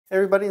Hey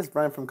everybody, it's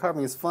Brian from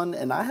Carving is Fun,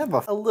 and I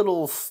have a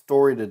little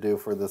story to do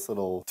for this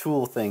little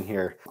tool thing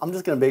here. I'm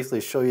just going to basically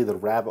show you the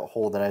rabbit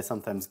hole that I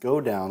sometimes go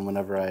down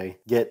whenever I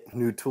get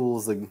new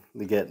tools to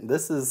get.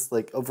 This is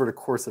like over the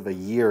course of a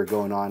year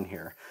going on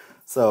here.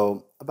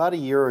 So about a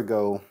year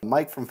ago,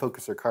 Mike from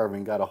Focuser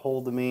Carving got a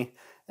hold of me,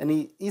 and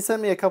he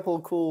sent me a couple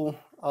of cool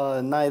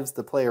knives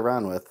to play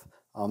around with.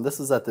 This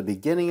is at the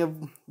beginning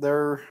of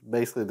their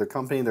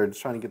company. They're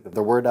just trying to get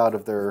the word out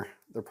of their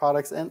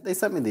products, and they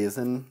sent me these.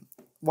 And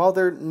while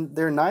they're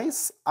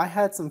nice, I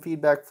had some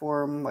feedback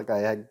for them. Like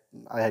I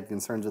had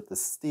concerns with the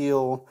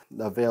steel,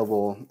 the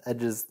available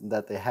edges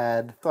that they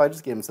had. So I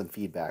just gave them some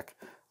feedback.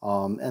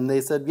 And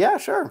they said, yeah,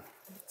 sure,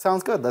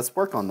 sounds good, let's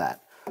work on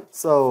that.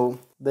 So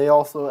they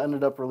also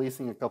ended up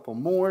releasing a couple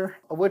more,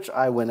 of which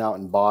I went out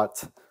and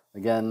bought.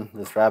 Again,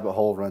 this rabbit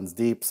hole runs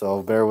deep,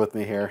 so bear with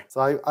me here.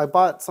 So I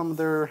bought some of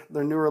their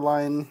newer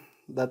line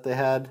that they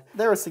had.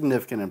 They're a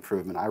significant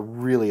improvement. I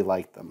really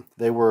liked them.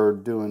 They were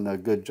doing a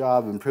good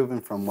job improving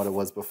from what it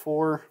was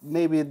before.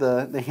 Maybe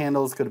the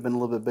handles could have been a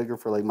little bit bigger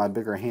for like my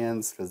bigger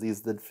hands, because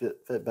these did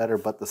fit better,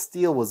 but the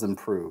steel was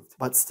improved.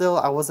 But still,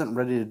 I wasn't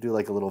ready to do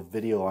like a little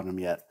video on them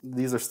yet.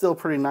 These are still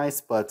pretty nice,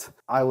 but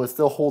I was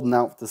still holding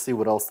out to see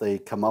what else they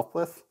come up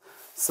with.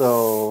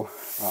 So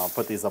I'll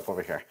put these up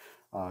over here.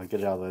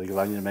 Get it out of the way because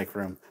I need to make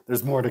room.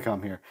 There's more to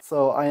come here.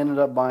 So I ended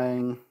up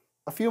buying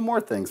a few more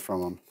things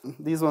from them.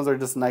 These ones are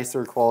just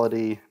nicer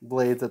quality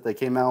blades that they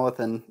came out with,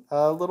 and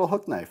a little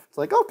hook knife. It's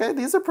like, okay,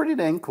 these are pretty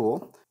dang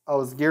cool. I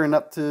was gearing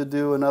up to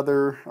do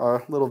another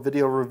little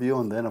video review,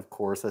 and then of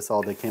course I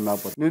saw they came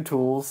out with new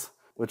tools,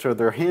 which are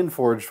their hand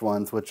forged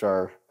ones,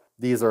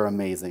 these are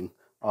amazing.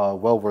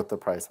 Well worth the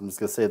price. I'm just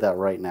gonna say that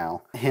right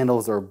now.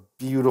 Handles are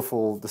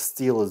beautiful, the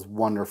steel is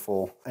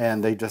wonderful,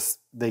 and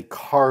they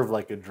carve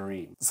like a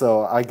dream.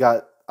 So I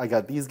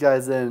got these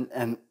guys in,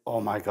 and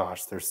oh my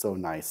gosh, they're so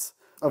nice.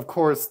 Of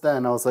course,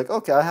 then I was like,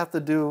 okay, I have to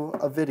do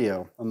a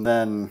video. And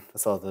then I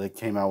saw that they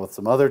came out with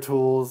some other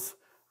tools.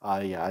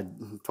 I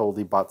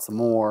totally bought some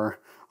more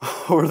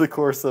over the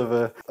course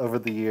of over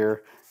the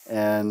year.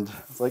 And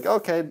it's like,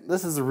 okay,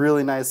 this is a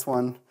really nice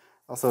one.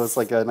 Also, it's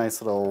like a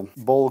nice little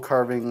bowl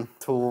carving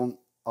tool.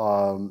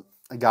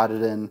 I got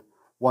it in,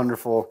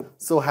 wonderful,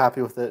 so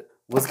happy with it.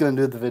 Was gonna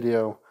do the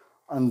video,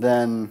 and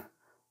then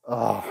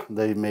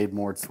they made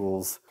more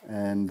tools,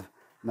 and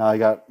now I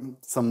got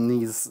some of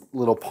these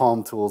little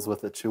palm tools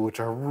with it too, which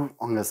are, I'm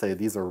gonna say,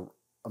 these are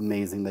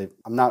amazing.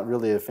 I'm not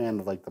really a fan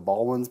of like the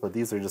ball ones, but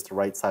these are just the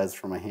right size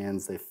for my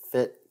hands. They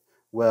fit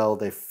well,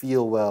 they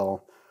feel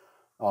well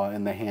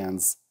in the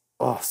hands.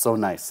 Oh, so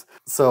nice.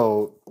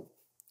 So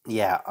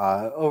yeah,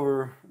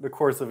 over the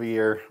course of a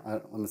year,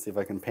 let me see if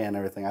I can pan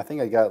everything. I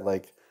think I got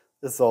like,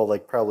 this is all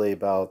like probably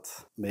about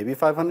maybe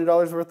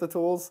 $500 worth of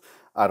tools.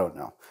 I don't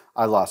know.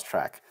 I lost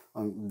track.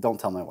 Don't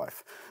tell my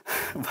wife.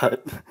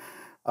 But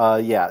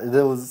yeah, it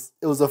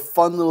was a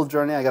fun little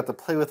journey. I got to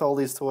play with all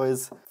these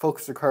toys.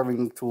 Focuser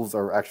carving tools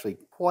are actually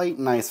quite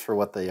nice for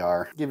what they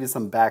are. Give you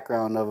some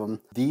background of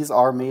them. These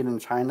are made in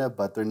China,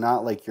 but they're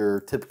not like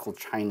your typical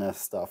China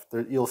stuff.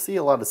 You'll see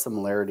a lot of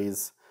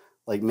similarities.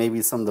 Like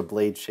maybe some of the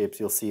blade shapes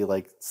you'll see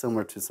like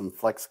similar to some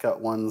flex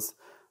cut ones,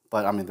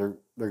 but I mean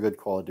they're good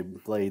quality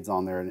blades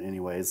on there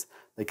anyways.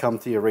 They come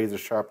to you razor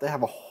sharp. They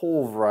have a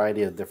whole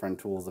variety of different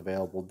tools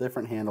available,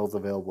 different handles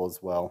available as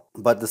well.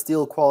 But the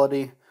steel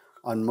quality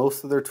on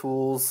most of their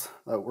tools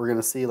that we're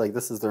gonna see, like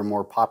this is their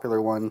more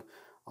popular one.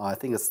 I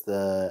think it's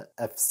the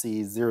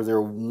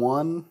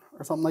FC001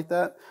 or something like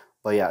that.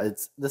 But yeah,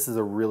 this is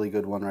a really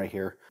good one right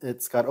here.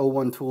 It's got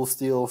O1 tool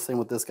steel, same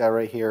with this guy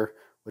right here,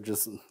 which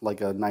is like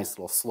a nice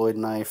little Sloyd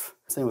knife.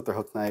 Same with their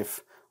hook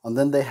knife. And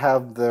then they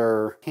have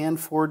their hand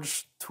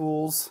forged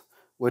tools,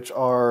 which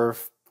are,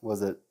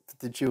 was it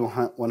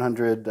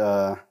 5200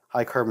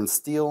 high carbon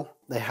steel.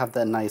 They have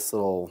that nice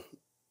little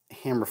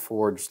hammer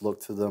forged look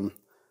to them.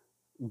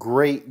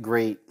 Great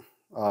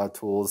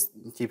tools.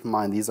 Keep in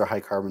mind, these are high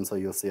carbon, so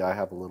you'll see I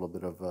have a little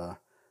bit of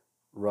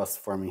rust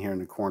forming here in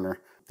the corner.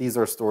 These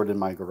are stored in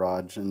my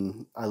garage,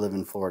 and I live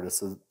in Florida,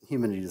 so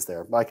humidity is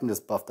there. But I can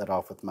just buff that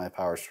off with my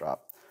power strap.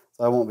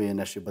 So that won't be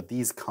an issue, but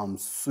these come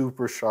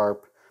super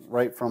sharp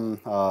right from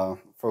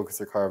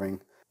Focuser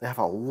Carving. They have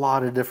a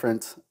lot of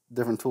different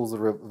tools that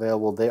are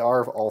available. They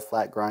are all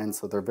flat grind,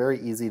 so they're very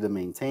easy to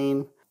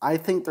maintain. I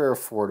think they're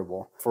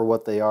affordable for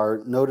what they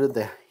are. Noted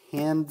the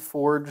hand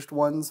forged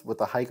ones with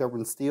the high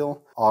carbon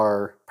steel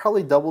are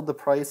probably double the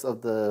price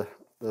of the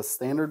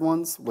standard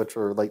ones, which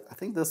are like, I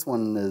think this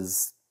one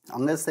is,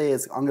 I'm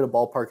gonna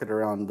ballpark it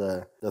around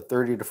the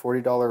 $30 to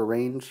 $40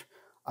 range.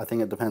 I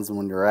think it depends on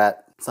when you're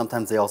at.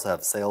 Sometimes they also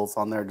have sales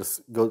on there.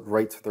 Just go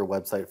right to their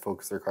website,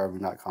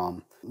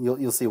 focusercarving.com.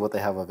 You'll see what they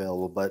have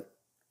available, but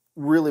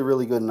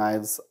really good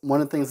knives. One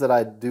of the things that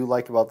I do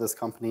like about this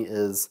company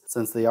is,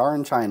 since they are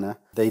in China,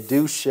 they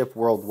do ship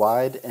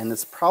worldwide, and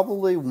it's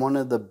probably one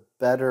of the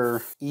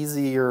better,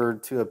 easier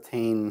to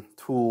obtain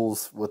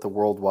tools with the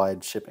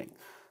worldwide shipping.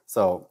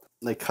 So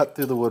they cut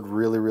through the wood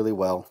really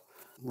well.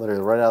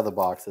 Literally right out of the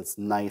box, it's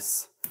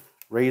nice,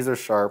 razor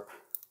sharp.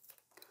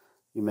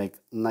 You make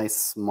nice,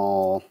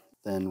 small,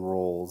 thin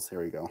rolls.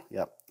 Here we go.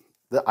 Yep.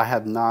 I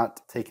have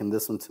not taken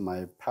this one to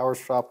my power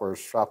strop or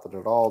stropped it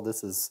at all.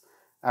 This is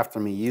after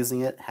me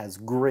using it. Has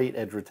great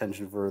edge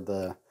retention for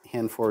the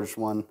hand forged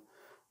one.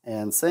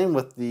 And same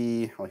with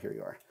the, oh, here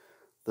you are.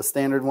 The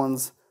standard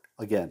ones,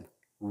 again,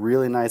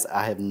 really nice.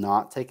 I have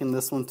not taken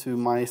this one to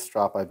my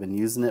strop. I've been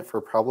using it for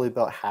probably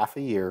about half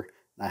a year,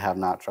 and I have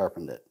not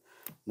sharpened it.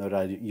 Note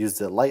I used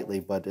it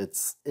lightly, but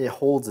it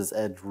holds its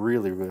edge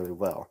really, really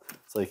well.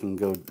 So you can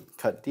go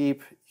cut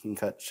deep, you can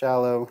cut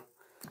shallow,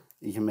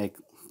 you can make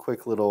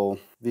quick little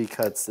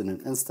V-cuts in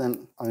an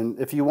instant. I mean,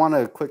 if you want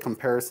a quick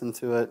comparison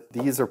to it,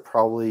 these are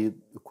probably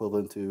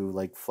equivalent to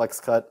like flex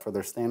cut for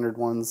their standard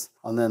ones.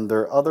 And then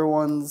their other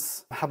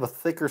ones have a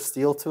thicker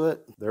steel to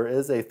it. There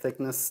is a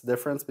thickness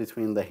difference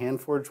between the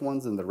hand forged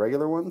ones and the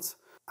regular ones.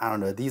 I don't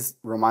know, these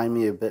remind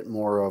me a bit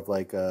more of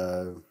like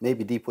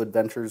maybe Deepwood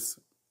Ventures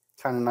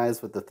kind of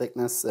nice with the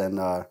thickness and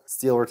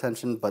steel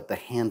retention, but the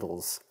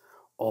handles,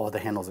 oh, the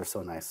handles are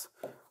so nice.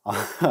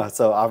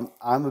 So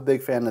I'm a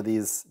big fan of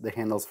these. The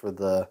handles for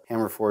the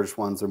hammer forged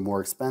ones are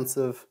more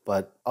expensive,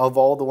 but of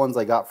all the ones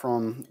I got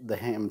from, the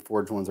hand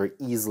forged ones are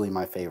easily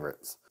my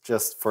favorites,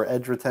 just for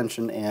edge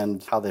retention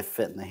and how they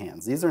fit in the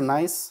hands. These are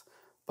nice,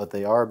 but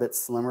they are a bit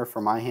slimmer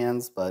for my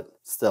hands, but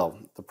still,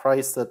 the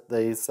price that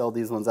they sell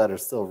these ones at are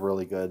still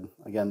really good.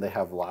 Again, they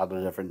have a lot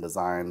of different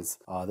designs.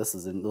 This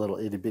is a little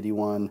itty bitty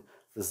one.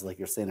 This is like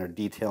your standard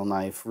detail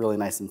knife, really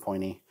nice and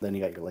pointy. Then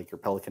you got your like your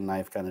pelican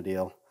knife kind of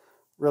deal.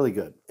 Really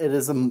good. It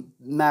is a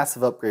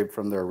massive upgrade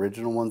from their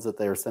original ones that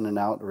they were sending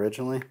out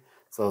originally.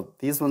 So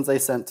these ones they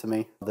sent to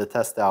me to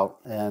test out,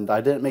 and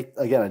I didn't make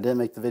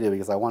the video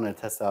because I wanted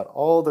to test out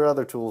all their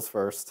other tools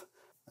first.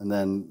 And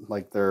then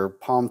like their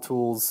palm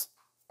tools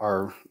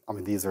are, I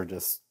mean, these are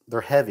just,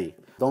 they're heavy.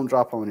 Don't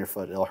drop them on your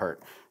foot, it'll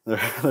hurt. They're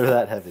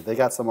that heavy. They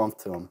got some oomph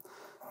to them.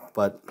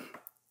 But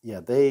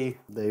yeah, they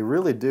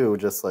really do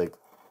just like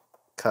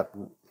cut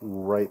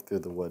right through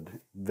the wood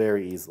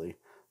very easily.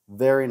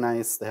 Very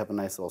nice. They have a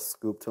nice little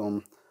scoop to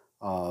them.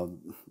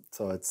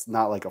 So it's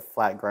not like a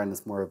flat grind,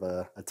 it's more of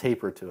a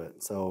taper to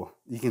it. So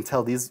you can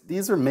tell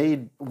these are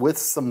made with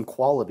some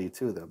quality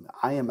to them.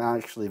 I am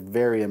actually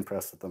very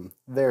impressed with them,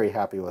 very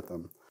happy with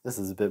them. This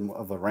is a bit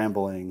of a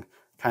rambling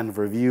kind of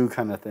review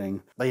kind of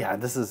thing. But yeah,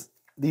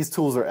 these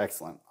tools are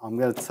excellent. I'm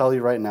gonna tell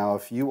you right now,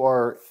 if you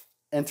are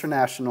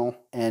international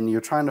and you're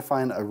trying to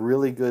find a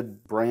really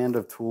good brand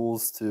of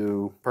tools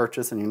to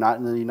purchase and you're not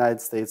in the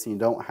United States and you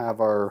don't have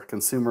our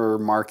consumer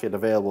market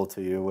available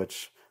to you,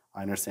 which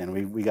I understand,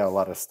 we got a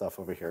lot of stuff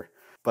over here.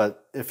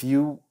 But if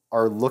you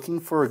are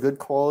looking for a good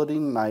quality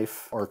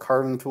knife or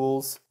carving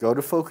tools, go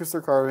to Focus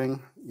or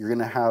Carving. You're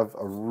gonna have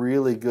a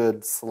really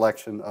good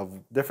selection of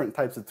different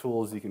types of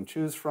tools you can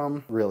choose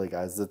from. Really,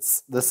 guys,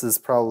 this is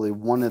probably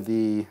one of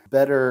the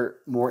better,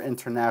 more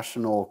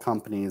international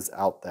companies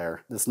out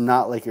there. It's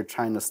not like your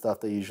China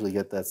stuff that you usually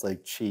get that's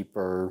like cheap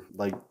or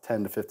like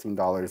 $10 to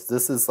 $15.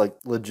 This is like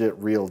legit,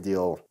 real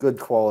deal, good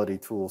quality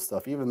tool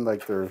stuff. Even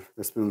like their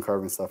spoon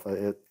carving stuff,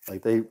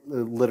 they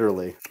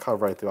literally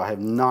carve right through. I have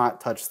not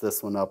touched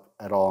this one up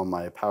at all on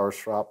my power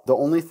strop. The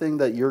only thing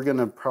that you're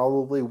gonna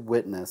probably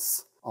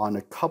witness on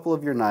a couple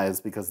of your knives,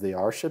 because they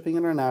are shipping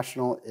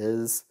international,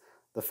 is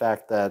the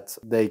fact that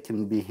they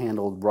can be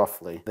handled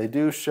roughly. They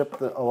do ship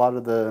a lot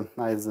of the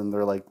knives in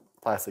their like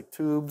plastic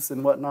tubes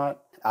and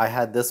whatnot. I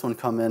had this one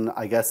come in,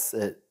 I guess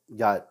it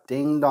got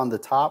dinged on the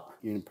top.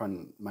 You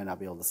probably might not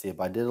be able to see it,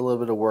 but I did a little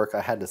bit of work. I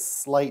had a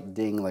slight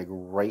ding like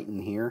right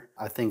in here.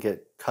 I think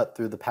it cut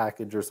through the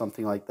package or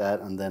something like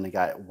that, and then it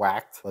got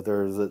whacked. But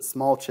there's a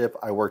small chip,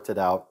 I worked it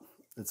out,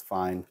 it's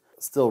fine.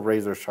 Still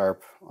razor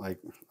sharp. Like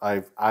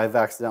I've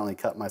accidentally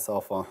cut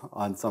myself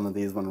on some of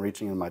these when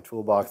reaching in my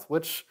toolbox,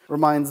 which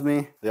reminds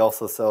me, they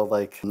also sell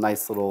like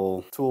nice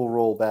little tool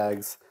roll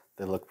bags.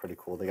 They look pretty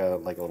cool. They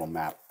got like a little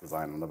map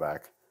design on the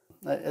back.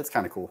 It's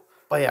kind of cool.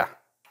 But yeah,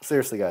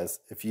 seriously guys,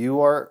 if you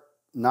are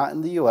not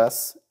in the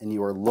US and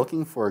you are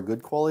looking for a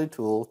good quality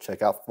tool,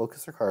 check out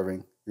Focus or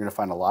Carving. You're gonna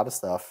find a lot of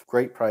stuff.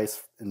 Great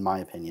price, in my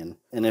opinion.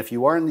 And if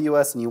you are in the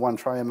US and you want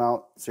to try them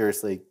out,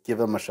 seriously, give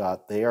them a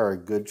shot. They are a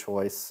good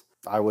choice.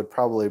 I would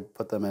probably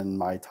put them in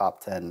my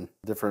top 10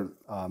 different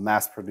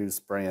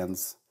mass-produced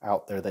brands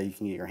out there that you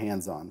can get your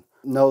hands on.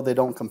 No, they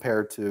don't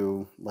compare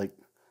to like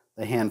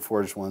the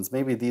hand-forged ones.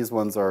 Maybe these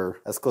ones are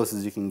as close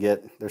as you can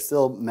get. They're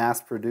still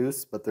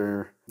mass-produced, but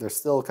they're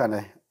still kind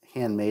of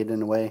handmade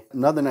in a way.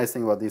 Another nice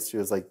thing about these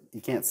two is like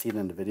you can't see it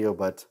in the video,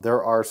 but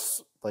there are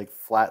like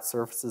flat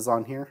surfaces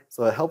on here.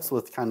 So it helps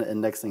with kind of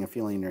indexing and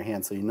feeling in your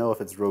hand so you know if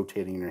it's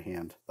rotating in your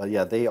hand. But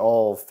yeah, they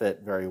all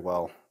fit very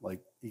well. Like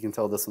you can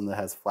tell this one that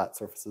has flat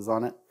surfaces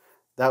on it.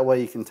 That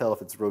way you can tell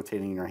if it's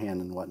rotating in your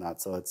hand and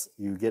whatnot. So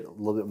you get a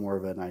little bit more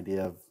of an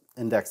idea of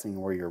indexing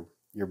where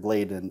your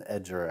blade and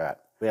edge are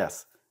at. But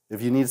yes,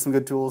 if you need some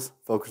good tools,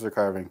 Focus or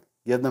Carving,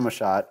 give them a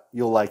shot.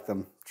 You'll like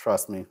them,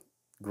 trust me.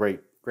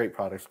 Great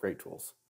products, great tools.